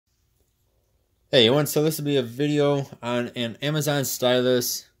Hey everyone, so this will be a video on an Amazon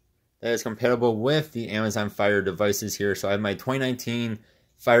stylus that is compatible with the Amazon Fire devices here. So I have my 2019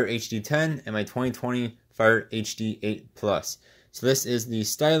 Fire HD 10 and my 2020 Fire HD 8 Plus. So this is the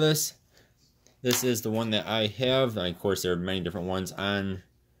stylus. This is the one that I have. And of course, there are many different ones on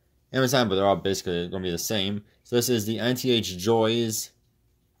Amazon, but they're all basically going to be the same. So this is the NTH Joys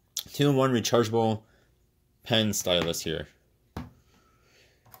 2-in-1 rechargeable pen stylus here.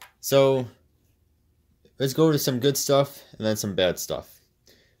 So let's go to some good stuff and then some bad stuff.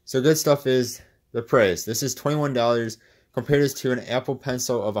 So good stuff is the price. This is $21. Compare this to an Apple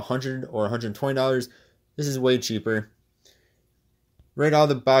Pencil of $100 or $120. This is way cheaper. Right out of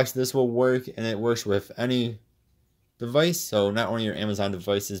the box, this will work, and it works with any device. So not only your Amazon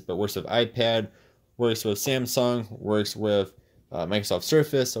devices, but works with iPad, works with Samsung, works with Microsoft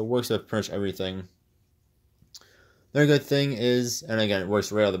Surface, so works with pretty much everything. Another good thing is, and again, it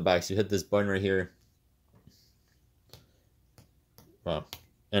works right out of the box. You hit this button right here. Wow,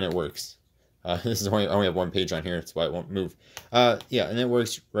 and it works. This is only I only have one page on here, that's why it won't move. Yeah, and it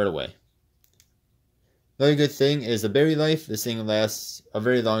works right away. Another good thing is the battery life. This thing lasts a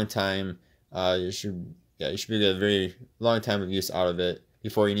very long time. You should get a very long time of use out of it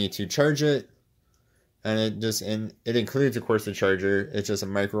before you need to charge it. And it includes, of course, the charger. It's just a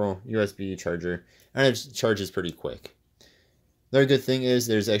micro USB charger, and it charges pretty quick. Another good thing is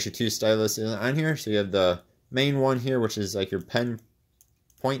there's actually two styluses on here. So you have the main one here, which is like your pen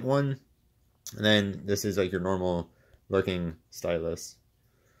point one, and then this is like your normal looking stylus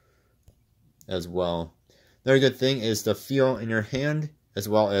as well. Another good thing is the feel in your hand, as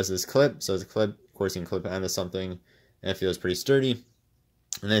well as this clip. So the clip, of course, you can clip it onto something, and it feels pretty sturdy.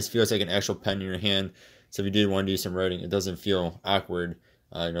 And this feels like an actual pen in your hand. So if you do want to do some writing, it doesn't feel awkward.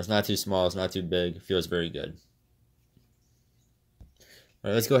 It's not too small, it's not too big. It feels very good. All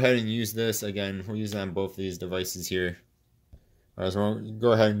right, let's go ahead and use this again. We'll use it on both of these devices here. All right, so we'll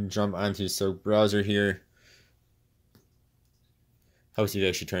go ahead and jump onto Silk browser here. Helps you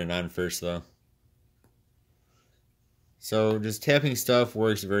actually turn it on first though. So just tapping stuff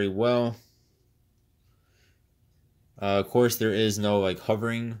works very well. Of course, there is no like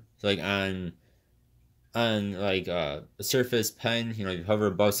hovering, so, like on like a Surface pen. You know, if you hover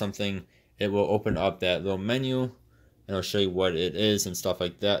above something, it will open up that little menu, and it'll show you what it is and stuff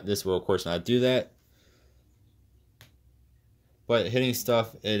like that. This will, of course, not do that. But hitting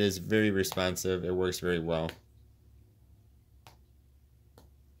stuff, it is very responsive. It works very well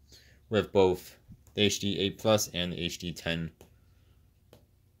with both the HD 8 Plus and the HD 10. And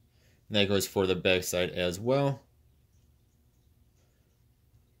that goes for the back side as well.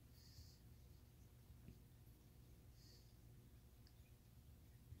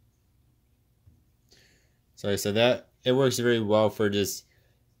 So I said that it works very well for just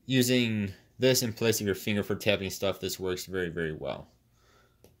using this in place of your finger for tapping stuff. This works very, very well.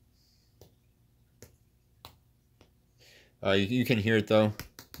 You can hear it though.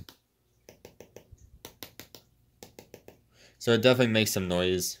 So it definitely makes some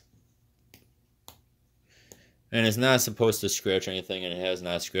noise. And it's not supposed to scratch anything, and it has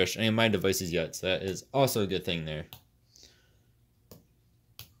not scratched any of my devices yet. So that is also a good thing there.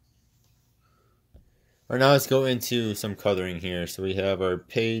 All right, now let's go into some coloring here. So we have our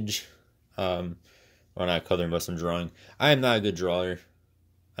page. Well, not coloring, but some drawing. I am not a good drawer.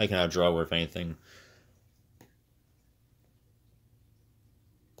 I cannot draw worth anything.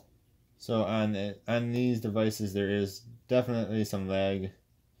 So on these devices, there is definitely some lag.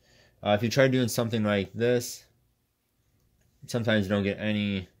 If you try doing something like this, sometimes you don't get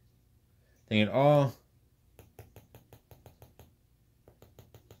anything at all.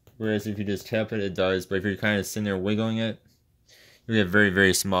 Whereas if you just tap it, it does. But if you're kind of sitting there wiggling it, you get a very,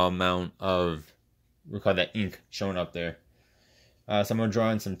 very small amount of, we call that ink, showing up there. So I'm going to draw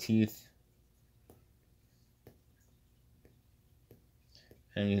in some teeth.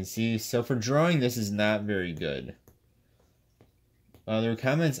 And you can see, so for drawing, this is not very good. There were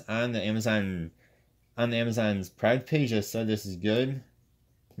comments on the Amazon's product page that said this is good.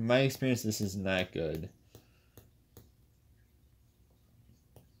 In my experience, this is not good.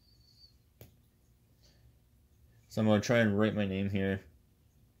 So I'm going to try and write my name here.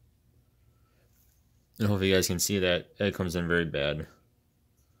 And hopefully you guys can see that it comes in very bad.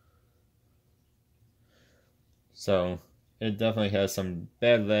 So it definitely has some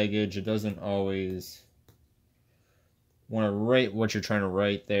bad laggage. It doesn't always want to write what you're trying to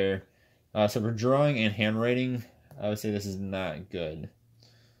write there. So for drawing and handwriting, I would say this is not good.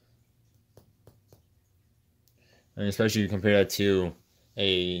 And especially if you compare that to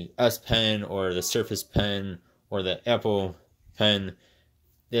a S Pen or the Surface Pen or the Apple Pen,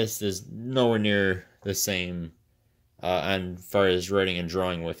 this is nowhere near the same as far as writing and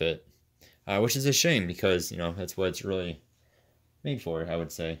drawing with it, which is a shame because, you know, that's what it's really made for, I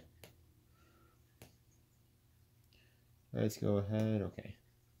would say. Let's go ahead. Okay.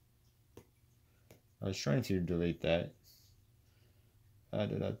 I was trying to delete that.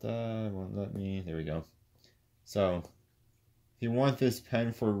 Won't let me. There we go. So, if you want this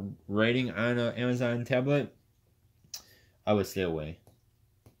pen for writing on an Amazon tablet, I would stay away.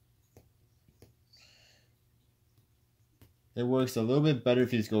 It works a little bit better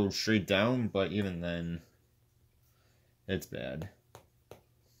if you just go straight down, but even then, it's bad.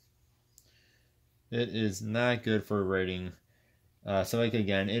 It is not good for writing. So like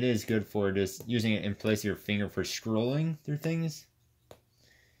again, it is good for just using it in place of your finger for scrolling through things.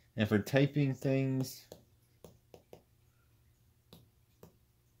 And for typing things,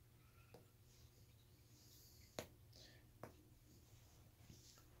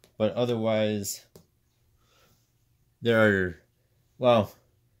 but otherwise, there are, well,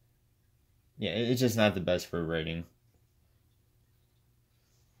 yeah, it's just not the best for writing.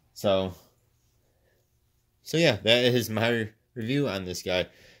 So yeah, that is my review on this guy.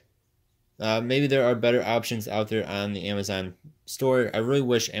 Maybe there are better options out there on the Amazon store. I really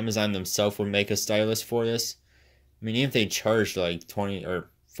wish Amazon themselves would make a stylus for this. I mean, even if they charged like 20 or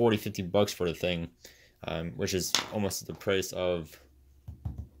 40, 50 bucks for the thing, which is almost the price of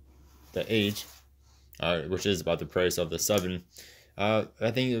the 8, which is about the price of the 7. I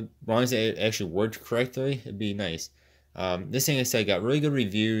think as long as it actually worked correctly, it'd be nice. This thing, I said, got really good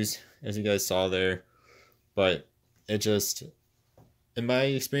reviews, as you guys saw there, but it just, in my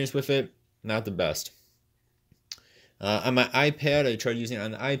experience with it, not the best. On my iPad, I tried using it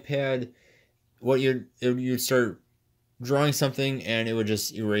on the iPad. You'd start drawing something and it would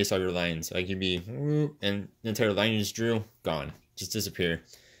just erase all your lines. Like you'd be, and the entire line you just drew, gone, just disappear.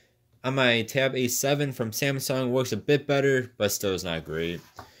 On my Tab A7 from Samsung, works a bit better, but still is not great.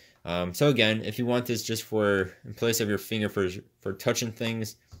 So again, if you want this just for in place of your finger for touching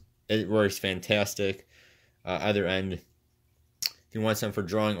things, it works fantastic. Either end. If you want something for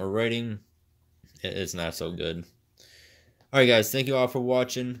drawing or writing, it's not so good. Alright guys, thank you all for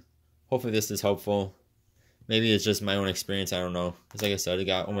watching. Hopefully this is helpful. Maybe it's just my own experience, I don't know. Because like I said, it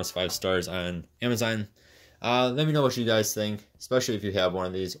got almost 5 stars on Amazon. Let me know what you guys think, especially if you have one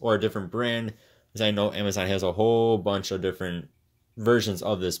of these or a different brand. Because I know Amazon has a whole bunch of different versions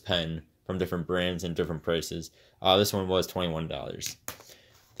of this pen from different brands and different prices. This one was $21.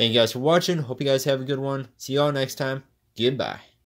 Thank you guys for watching. Hope you guys have a good one. See y'all next time. Goodbye.